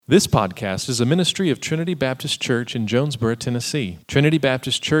This podcast is a ministry of Trinity Baptist Church in Jonesboro, Tennessee. Trinity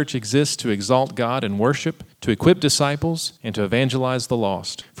Baptist Church exists to exalt God in worship, to equip disciples, and to evangelize the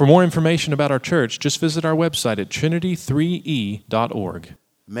lost. For more information about our church, just visit our website at trinity3e.org.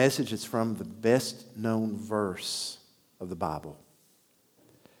 The message is from the best-known verse of the Bible.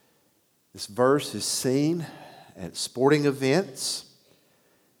 This verse is seen at sporting events.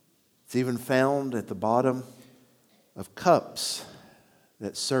 It's even found at the bottom of cups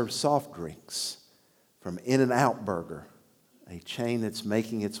that serve soft drinks from In-N-Out Burger, a chain that's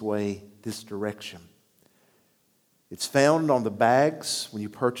making its way this direction. It's found on the bags when you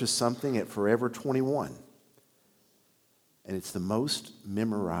purchase something at Forever 21. And it's the most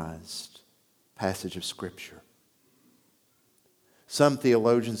memorized passage of Scripture. Some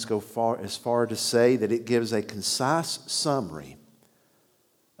theologians go as far to say that it gives a concise summary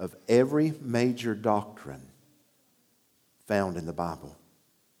of every major doctrine found in the Bible.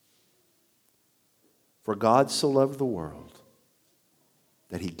 For God so loved the world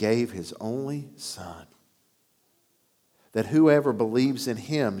that He gave His only Son, that whoever believes in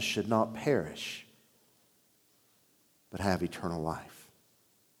Him should not perish, but have eternal life.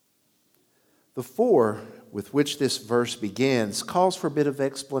 The "for" with which this verse begins calls for a bit of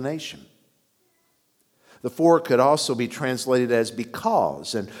explanation. The "for" could also be translated as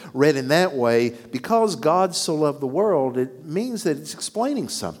 "because," and read in that way, because God so loved the world, it means that it's explaining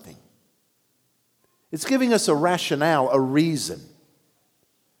something. It's giving us a rationale, a reason.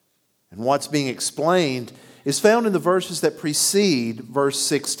 And what's being explained is found in the verses that precede verse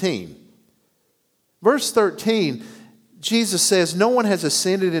 16. Verse 13, Jesus says, "No one has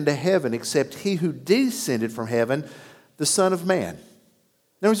ascended into heaven except He who descended from heaven, the Son of Man."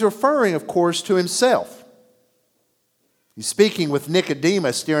 Now He's referring, of course, to Himself. He's speaking with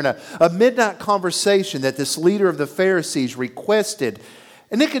Nicodemus during a midnight conversation that this leader of the Pharisees requested.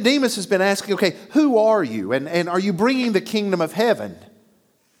 And Nicodemus has been asking, okay, who are you? And are you bringing the kingdom of heaven?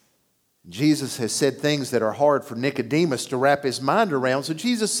 Jesus has said things that are hard for Nicodemus to wrap his mind around. So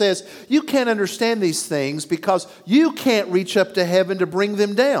Jesus says, you can't understand these things because you can't reach up to heaven to bring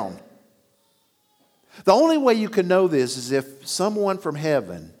them down. The only way you can know this is if someone from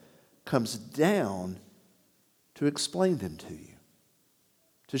heaven comes down to explain them to you,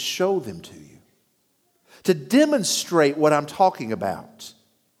 to show them to you, to demonstrate what I'm talking about.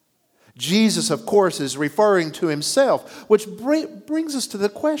 Jesus, of course, is referring to Himself, which brings us to the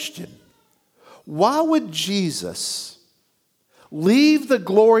question, why would Jesus leave the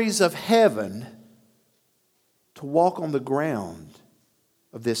glories of heaven to walk on the ground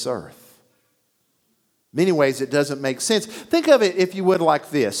of this earth? In many ways, it doesn't make sense. Think of it, if you would, like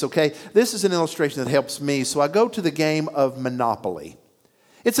this, okay? This is an illustration that helps me. So I go to the game of Monopoly.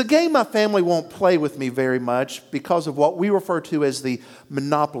 It's a game my family won't play with me very much because of what we refer to as the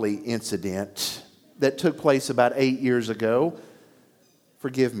Monopoly incident that took place about 8 years ago.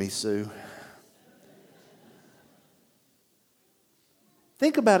 Forgive me, Sue.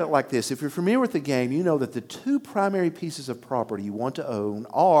 Think about it like this. If you're familiar with the game, you know that the two primary pieces of property you want to own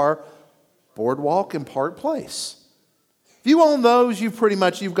are Boardwalk and Park Place. If you own those, you've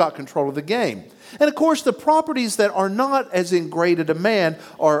got control of the game. And of course, the properties that are not as in great a demand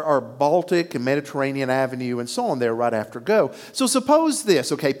are Baltic and Mediterranean Avenue and so on there right after go. So suppose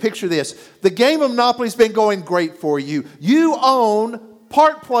this, okay, picture this. The game of Monopoly's been going great for you. You own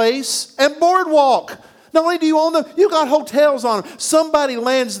Park Place and Boardwalk. Not only do you own them, you got hotels on them. Somebody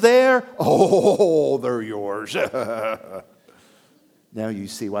lands there, oh, they're yours. Now you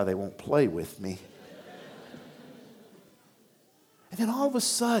see why they won't play with me. And then all of a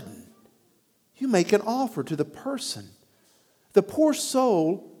sudden, you make an offer to the person, the poor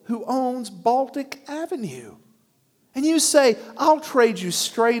soul who owns Baltic Avenue. And you say, I'll trade you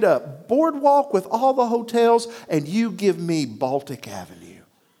straight up Boardwalk with all the hotels, and you give me Baltic Avenue.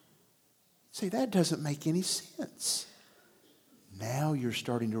 See, that doesn't make any sense. Now you're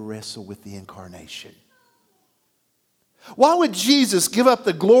starting to wrestle with the incarnation. Why would Jesus give up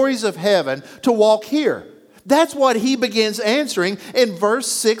the glories of heaven to walk here? That's what He begins answering in verse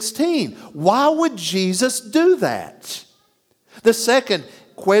 16. Why would Jesus do that? The second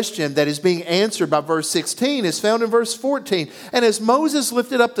question that is being answered by verse 16 is found in verse 14. And as Moses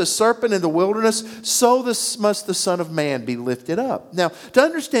lifted up the serpent in the wilderness, so must the Son of Man be lifted up. Now, to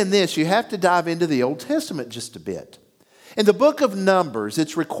understand this, you have to dive into the Old Testament just a bit. In the book of Numbers,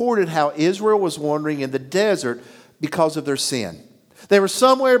 it's recorded how Israel was wandering in the desert because of their sin. They were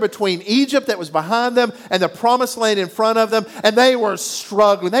somewhere between Egypt that was behind them and the promised land in front of them, and they were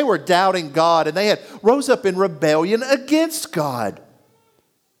struggling. They were doubting God, and they had rose up in rebellion against God.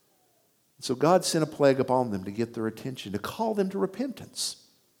 So God sent a plague upon them to get their attention, to call them to repentance.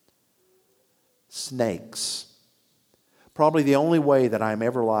 Snakes. Probably the only way that I'm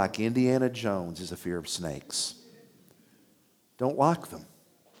ever like Indiana Jones is a fear of snakes. Don't like them.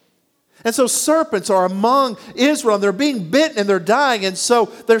 And so serpents are among Israel, and they're being bitten and they're dying, and so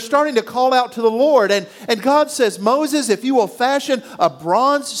they're starting to call out to the Lord. And God says, Moses, if you will fashion a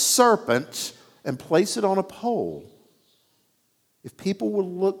bronze serpent and place it on a pole, if people will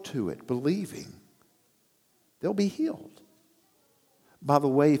look to it believing, they'll be healed. By the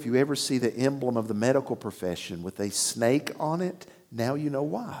way, if you ever see the emblem of the medical profession with a snake on it, now you know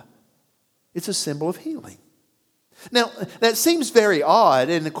why. It's a symbol of healing. Now, that seems very odd,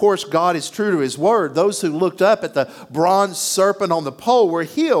 and of course God is true to His word. Those who looked up at the bronze serpent on the pole were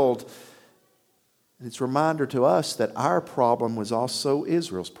healed. And it's a reminder to us that our problem was also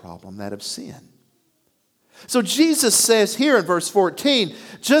Israel's problem, that of sin. So Jesus says here in verse 14,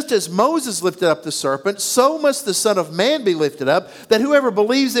 just as Moses lifted up the serpent, so must the Son of Man be lifted up, that whoever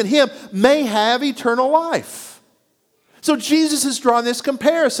believes in Him may have eternal life. So Jesus is drawing this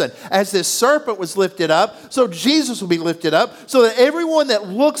comparison. As this serpent was lifted up, so Jesus will be lifted up, so that everyone that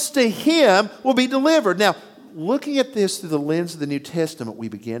looks to Him will be delivered. Now, looking at this through the lens of the New Testament, we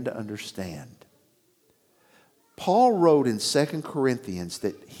begin to understand. Paul wrote in 2 Corinthians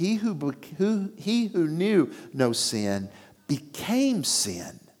that he who knew no sin became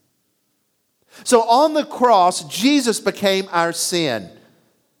sin. So on the cross, Jesus became our sin.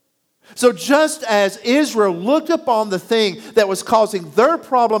 So just as Israel looked upon the thing that was causing their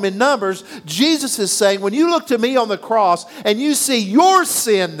problem in Numbers, Jesus is saying, when you look to me on the cross and you see your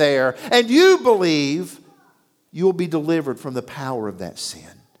sin there and you believe, you will be delivered from the power of that sin.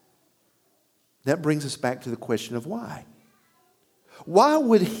 That brings us back to the question of why. Why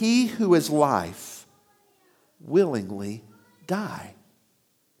would He who is life willingly die?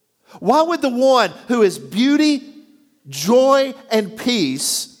 Why would the one who is beauty, joy, and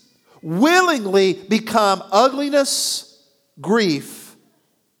peace willingly become ugliness, grief,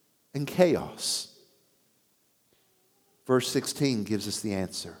 and chaos? Verse 16 gives us the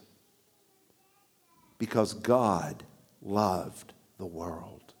answer. Because God loved the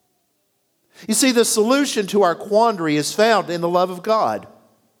world. You see, the solution to our quandary is found in the love of God.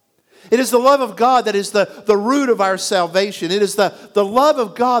 It is the love of God that is the root of our salvation. It is the love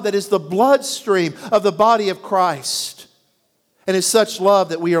of God that is the bloodstream of the body of Christ. And it's such love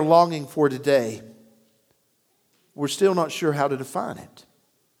that we are longing for today. We're still not sure how to define it.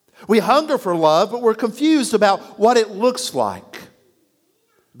 We hunger for love, but we're confused about what it looks like.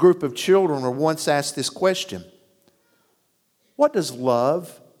 A group of children were once asked this question. What does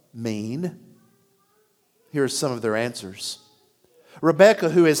love mean? Here are some of their answers. Rebecca,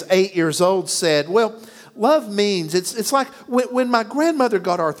 who is 8 years old, said, well, love means, it's like when my grandmother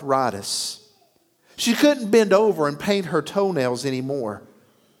got arthritis. She couldn't bend over and paint her toenails anymore.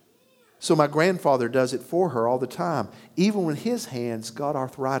 So my grandfather does it for her all the time, even when his hands got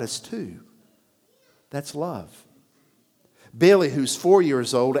arthritis too. That's love. Billy, who's 4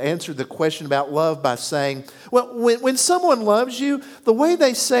 years old, answered the question about love by saying, well, when someone loves you, the way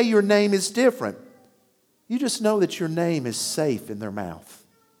they say your name is different. You just know that your name is safe in their mouth.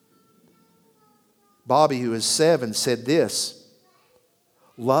 Bobby, who is 7, said this,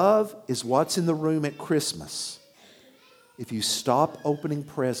 love is what's in the room at Christmas if you stop opening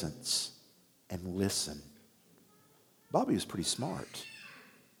presents and listen. Bobby was pretty smart.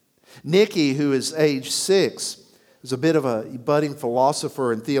 Nikki, who is age 6, is a bit of a budding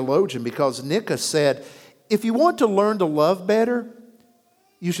philosopher and theologian because Nika said, if you want to learn to love better,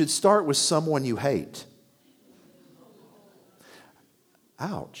 you should start with someone you hate.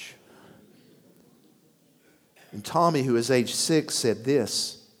 Ouch. And Tommy, who is age 6, said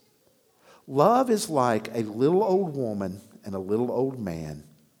this, love is like a little old woman and a little old man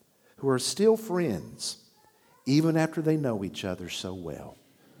who are still friends even after they know each other so well.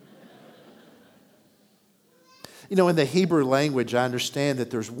 You know, in the Hebrew language, I understand that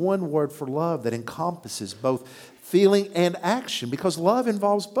there's one word for love that encompasses both feeling and action because love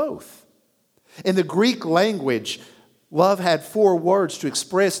involves both. In the Greek language, love had 4 words to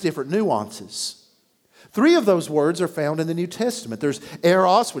express different nuances. 3 of those words are found in the New Testament. There's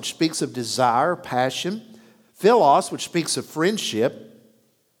eros, which speaks of desire, passion, philos, which speaks of friendship,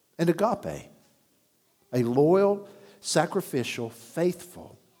 and agape, a loyal, sacrificial,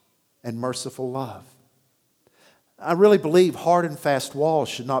 faithful, and merciful love. I really believe hard and fast walls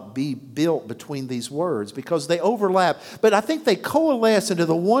should not be built between these words because they overlap, but I think they coalesce into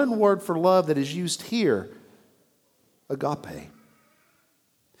the one word for love that is used here, agape.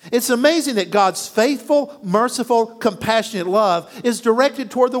 It's amazing that God's faithful, merciful, compassionate love is directed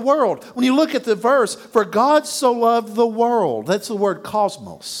toward the world. When you look at the verse, for God so loved the world, that's the word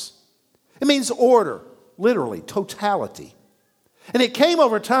cosmos. It means order, literally, totality. And it came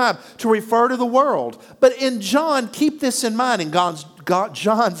over time to refer to the world. But in John, keep this in mind, in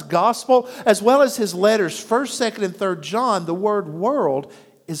John's gospel, as well as his letters, 1st, 2nd, and 3rd John, the word world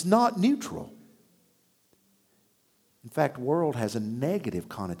is not neutral. In fact, world has a negative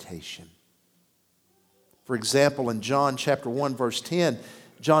connotation. For example, in John chapter 1, verse 10,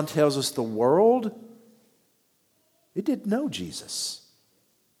 John tells us the world, it didn't know Jesus.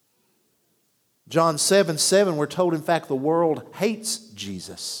 John 7:7, we're told, in fact, the world hates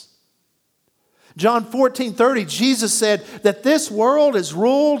Jesus. John 14:30, Jesus said that this world is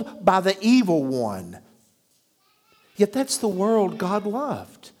ruled by the evil one. Yet that's the world God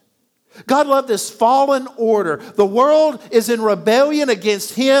loved. God loved this fallen order. The world is in rebellion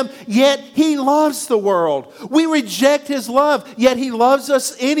against Him, yet He loves the world. We reject His love, yet He loves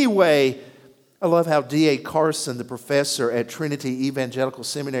us anyway. I love how D.A. Carson, the professor at Trinity Evangelical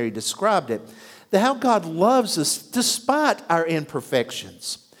Seminary, described it. How God loves us despite our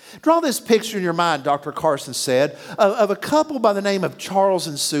imperfections. Draw this picture in your mind, Dr. Carson said, of a couple by the name of Charles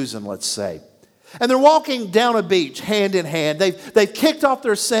and Susan, let's say. And they're walking down a beach hand in hand. They've kicked off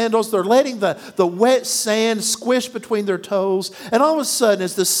their sandals. They're letting the wet sand squish between their toes. And all of a sudden,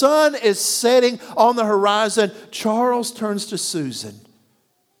 as the sun is setting on the horizon, Charles turns to Susan.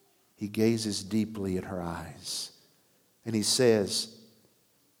 He gazes deeply at her eyes. And he says,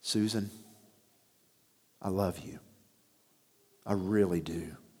 Susan, I love you. I really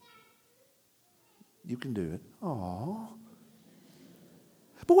do. You can do it. Aww.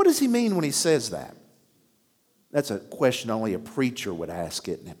 But what does he mean when he says that? That's a question only a preacher would ask,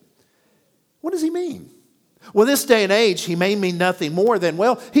 isn't it? What does he mean? Well, this day and age, he may mean nothing more than,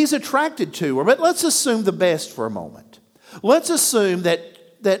 well, he's attracted to her. But let's assume the best for a moment. Let's assume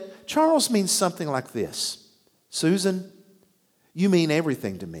that Charles means something like this. Susan, you mean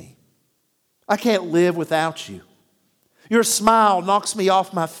everything to me. I can't live without you. Your smile knocks me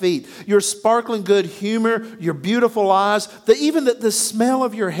off my feet. Your sparkling good humor, your beautiful eyes, even the smell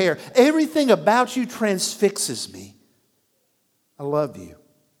of your hair, everything about you transfixes me. I love you.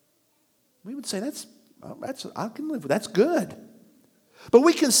 We would say I can live with that's good. But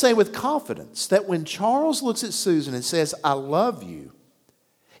we can say with confidence that when Charles looks at Susan and says, I love you,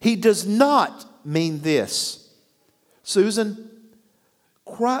 he does not mean this. Susan,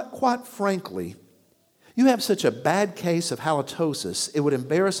 quite frankly, you have such a bad case of halitosis, it would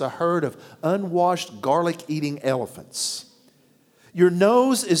embarrass a herd of unwashed garlic-eating elephants. Your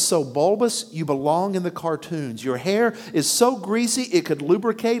nose is so bulbous, you belong in the cartoons. Your hair is so greasy, it could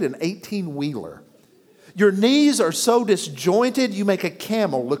lubricate an 18-wheeler. Your knees are so disjointed, you make a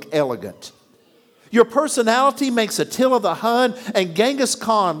camel look elegant. Your personality makes Attila the Hun and Genghis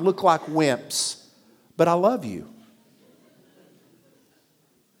Khan look like wimps. But I love you.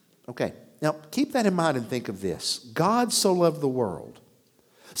 Okay, now keep that in mind and think of this. God so loved the world.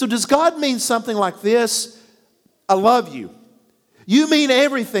 So does God mean something like this? I love you. You mean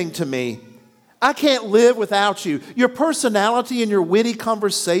everything to me. I can't live without you. Your personality and your witty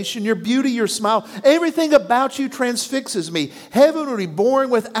conversation, your beauty, your smile, everything about you transfixes me. Heaven would be boring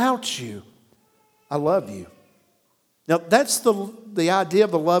without you. I love you. Now, that's the idea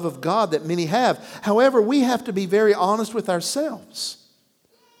of the love of God that many have. However, we have to be very honest with ourselves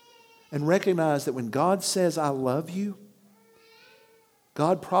and recognize that when God says, I love you,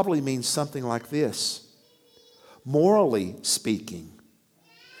 God probably means something like this. Morally speaking,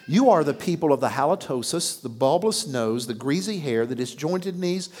 you are the people of the halitosis, the bulbous nose, the greasy hair, the disjointed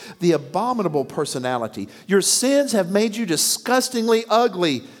knees, the abominable personality. Your sins have made you disgustingly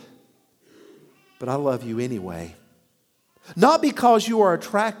ugly. But I love you anyway. Not because you are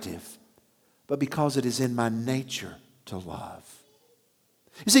attractive, but because it is in my nature to love.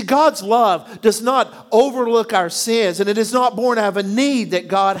 You see, God's love does not overlook our sins, and it is not born out of a need that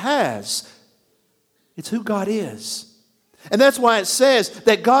God has. It's who God is. And that's why it says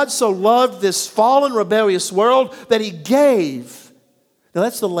that God so loved this fallen, rebellious world that He gave. Now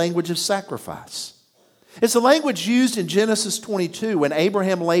that's the language of sacrifice. It's the language used in Genesis 22 when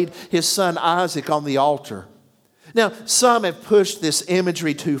Abraham laid his son Isaac on the altar. Now, some have pushed this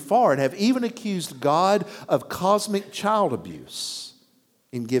imagery too far and have even accused God of cosmic child abuse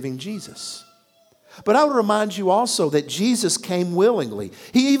in giving Jesus. But I would remind you also that Jesus came willingly.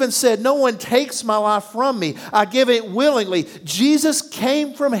 He even said, no one takes my life from me. I give it willingly. Jesus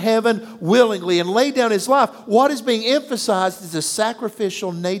came from heaven willingly and laid down His life. What is being emphasized is the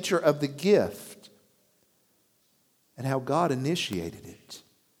sacrificial nature of the gift and how God initiated it.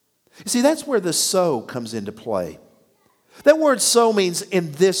 You see, that's where the so comes into play. That word so means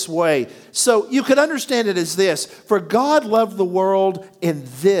in this way. So you could understand it as this. For God loved the world in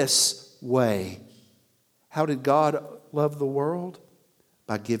this way. How did God love the world?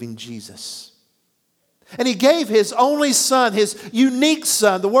 By giving Jesus. And He gave His only Son, His unique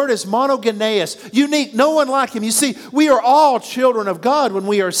Son. The word is monogenes, unique, no one like Him. You see, we are all children of God when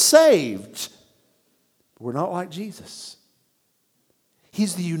we are saved. But we're not like Jesus.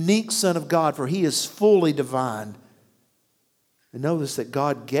 He's the unique Son of God, for He is fully divine. And notice that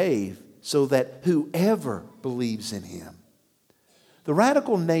God gave so that whoever believes in Him. The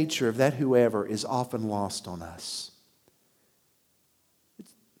radical nature of that whoever is often lost on us.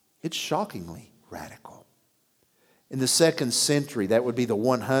 It's shockingly radical. In the 2nd century, that would be the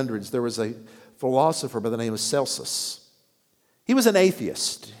 100s, there was a philosopher by the name of Celsus. He was an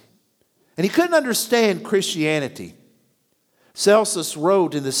atheist, and he couldn't understand Christianity. Celsus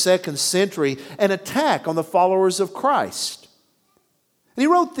wrote in the 2nd century an attack on the followers of Christ. And he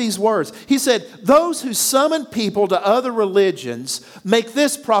wrote these words. He said, "Those who summon people to other religions make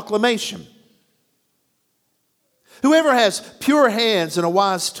this proclamation. Whoever has pure hands and a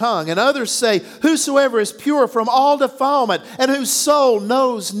wise tongue, and others say, whosoever is pure from all defilement, and whose soul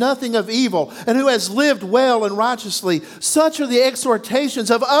knows nothing of evil, and who has lived well and righteously, such are the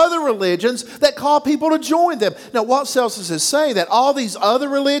exhortations of other religions that call people to join them." Now, what Celsus is saying, that all these other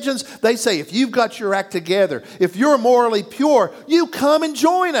religions, they say, if you've got your act together, if you're morally pure, you come and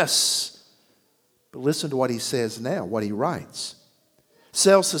join us. But listen to what he says now, what he writes.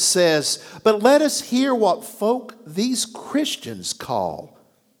 Celsus says, "But let us hear what folk these Christians call.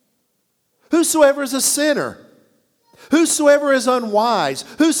 Whosoever is a sinner, whosoever is unwise,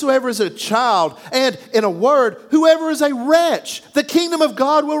 whosoever is a child, and in a word, whoever is a wretch, the kingdom of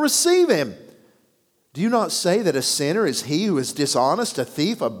God will receive him. Do you not say that a sinner is he who is dishonest, a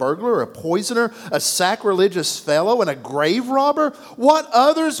thief, a burglar, a poisoner, a sacrilegious fellow, and a grave robber? What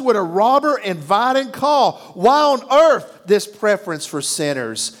others would a robber invite and call? Why on earth this preference for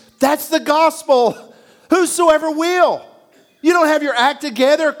sinners?" That's the gospel. Whosoever will. You don't have your act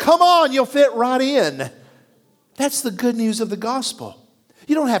together? Come on, you'll fit right in. That's the good news of the gospel.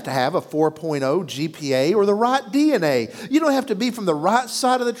 You don't have to have a 4.0 GPA or the right DNA. You don't have to be from the right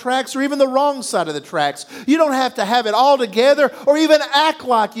side of the tracks or even the wrong side of the tracks. You don't have to have it all together or even act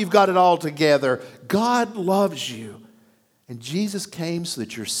like you've got it all together. God loves you. And Jesus came so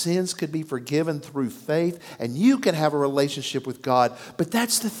that your sins could be forgiven through faith and you can have a relationship with God. But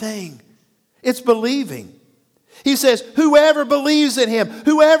that's the thing. It's believing. He says, whoever believes in Him,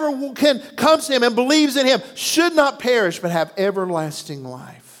 whoever comes to Him and believes in Him should not perish but have everlasting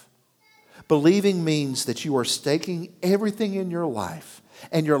life. Believing means that you are staking everything in your life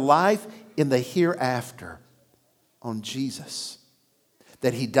and your life in the hereafter on Jesus.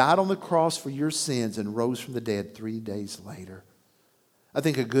 That He died on the cross for your sins and rose from the dead 3 days later. I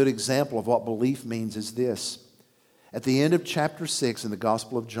think a good example of what belief means is this. At the end of chapter 6 in the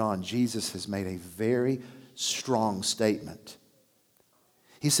Gospel of John, Jesus has made a very strong statement.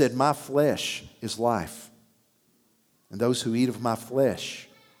 He said, "My flesh is life, and those who eat of my flesh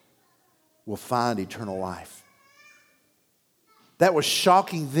will find eternal life." That was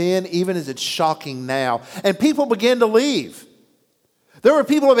shocking then, even as it's shocking now. And people began to leave. There were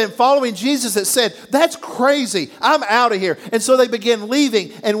people who have been following Jesus that said, "That's crazy, I'm out of here." And so they began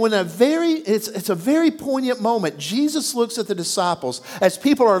leaving. And when it's a very poignant moment, Jesus looks at the disciples as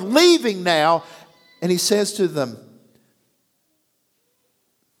people are leaving now, and He says to them,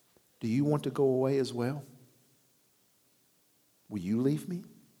 "Do you want to go away as well? Will you leave me?"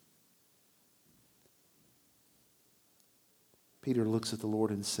 Peter looks at the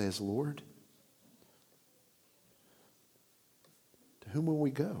Lord and says, "Lord, to whom will we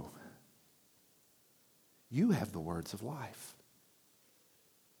go? You have the words of life.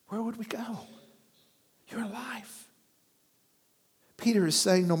 Where would we go? You're life." Peter is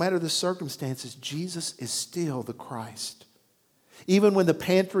saying no matter the circumstances, Jesus is still the Christ. Even when the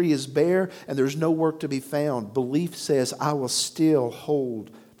pantry is bare and there's no work to be found, belief says, I will still hold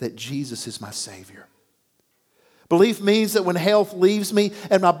that Jesus is my Savior. Belief means that when health leaves me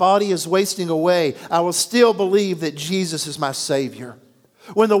and my body is wasting away, I will still believe that Jesus is my Savior.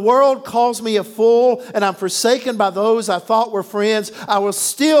 When the world calls me a fool and I'm forsaken by those I thought were friends, I will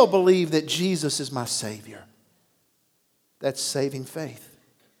still believe that Jesus is my Savior. That's saving faith.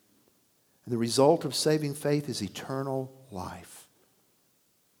 And the result of saving faith is eternal life.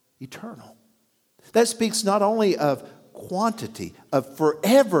 Eternal. That speaks not only of quantity, of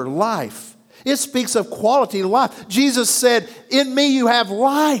forever life. It speaks of quality life. Jesus said, "In me you have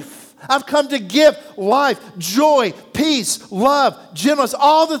life. I've come to give life, joy, peace, love, gentleness,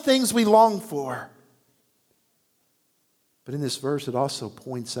 all the things we long for." But in this verse, it also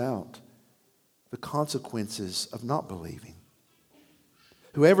points out the consequences of not believing.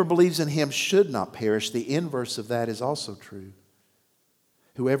 Whoever believes in him should not perish. The inverse of that is also true.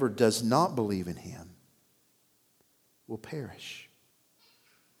 Whoever does not believe in him will perish.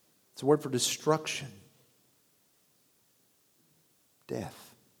 It's a word for destruction,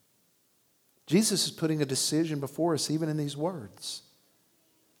 death. Jesus is putting a decision before us even in these words.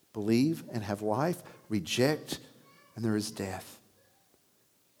 Believe and have life, reject and there is death.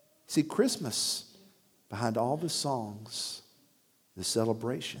 See, Christmas, behind all the songs, the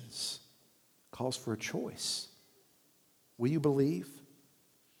celebrations, calls for a choice. Will you believe?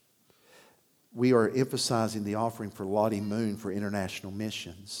 We are emphasizing the offering for Lottie Moon for international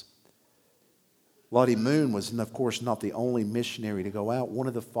missions. Lottie Moon was, of course, not the only missionary to go out. One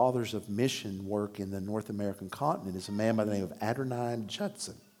of the fathers of mission work in the North American continent is a man by the name of Adoniram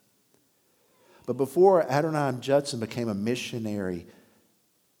Judson. But before Adoniram Judson became a missionary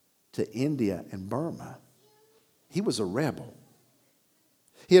to India and Burma, he was a rebel.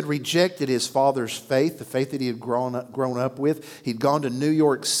 He had rejected his father's faith, the faith that he had grown up with. He'd gone to New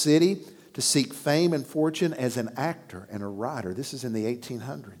York City to seek fame and fortune as an actor and a writer. This is in the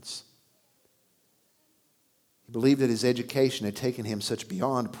 1800s. He believed that his education had taken him such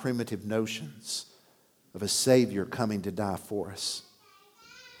beyond primitive notions of a Savior coming to die for us.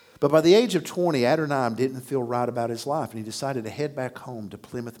 But by the age of 20, Adoniram didn't feel right about his life, and he decided to head back home to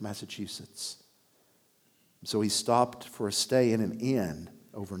Plymouth, Massachusetts. So he stopped for a stay in an inn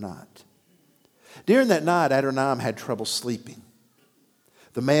overnight. During that night, Adoniram had trouble sleeping.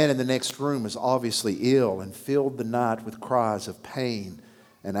 The man in the next room was obviously ill and filled the night with cries of pain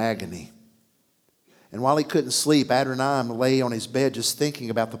and agony. And while he couldn't sleep, Adoniram lay on his bed just thinking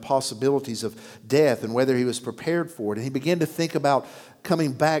about the possibilities of death and whether he was prepared for it. And he began to think about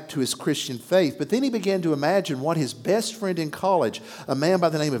coming back to his Christian faith. But then he began to imagine what his best friend in college, a man by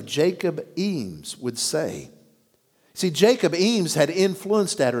the name of Jacob Eames, would say. See, Jacob Eames had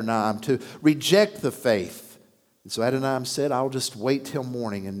influenced Adoniram to reject the faith. And so Adoniram said, I'll just wait till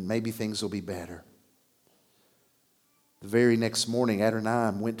morning and maybe things will be better. The very next morning,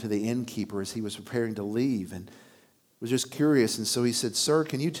 Adoniram went to the innkeeper as he was preparing to leave and was just curious. And so he said, Sir,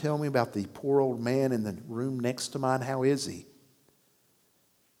 can you tell me about the poor old man in the room next to mine? How is he?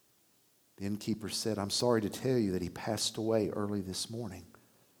 The innkeeper said, I'm sorry to tell you that he passed away early this morning.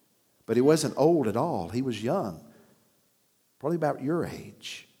 But he wasn't old at all. He was young, probably about your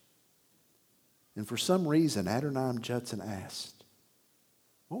age. And for some reason, Adoniram Judson asked,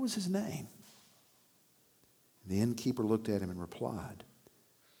 what was his name? The innkeeper looked at him and replied,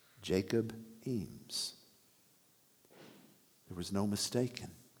 Jacob Eames. There was no mistaking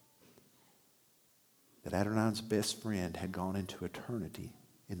that Adoniram's best friend had gone into eternity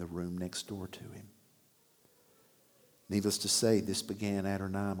in the room next door to him. Needless to say, this began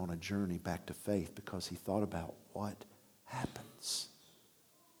Adoniram on a journey back to faith because he thought about what happens.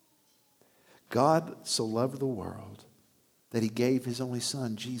 God so loved the world that he gave his only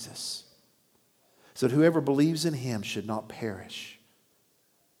son, Jesus, so that whoever believes in him should not perish,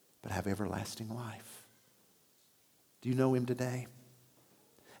 but have everlasting life. Do you know him today?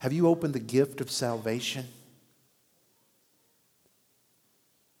 Have you opened the gift of salvation?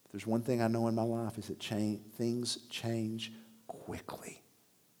 If there's one thing I know in my life is that things change quickly.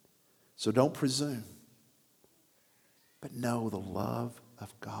 So don't presume, but know the love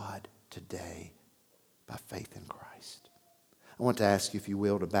of God today by faith in Christ. I want to ask you, if you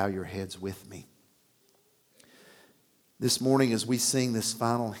will, to bow your heads with me. This morning as we sing this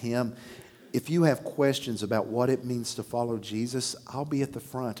final hymn, if you have questions about what it means to follow Jesus, I'll be at the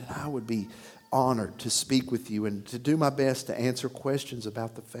front and I would be honored to speak with you and to do my best to answer questions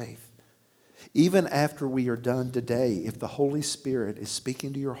about the faith. Even after we are done today, if the Holy Spirit is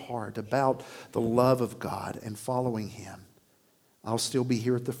speaking to your heart about the love of God and following him, I'll still be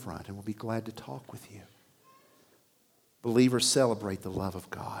here at the front and we'll be glad to talk with you. Believers, celebrate the love of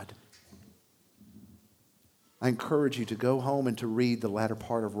God. I encourage you to go home and to read the latter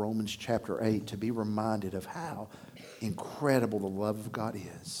part of Romans chapter 8 to be reminded of how incredible the love of God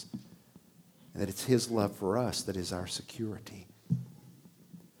is. And that it's his love for us that is our security.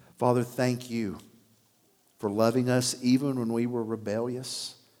 Father, thank you for loving us even when we were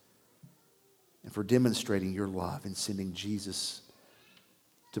rebellious and for demonstrating your love in sending Jesus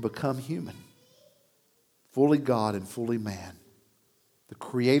to become human, fully God and fully man, the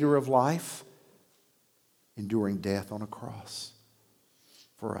creator of life, enduring death on a cross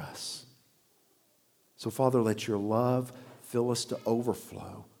for us. So, Father, let your love fill us to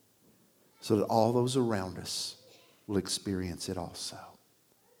overflow so that all those around us will experience it also.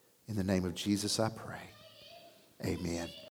 In the name of Jesus, I pray. Amen.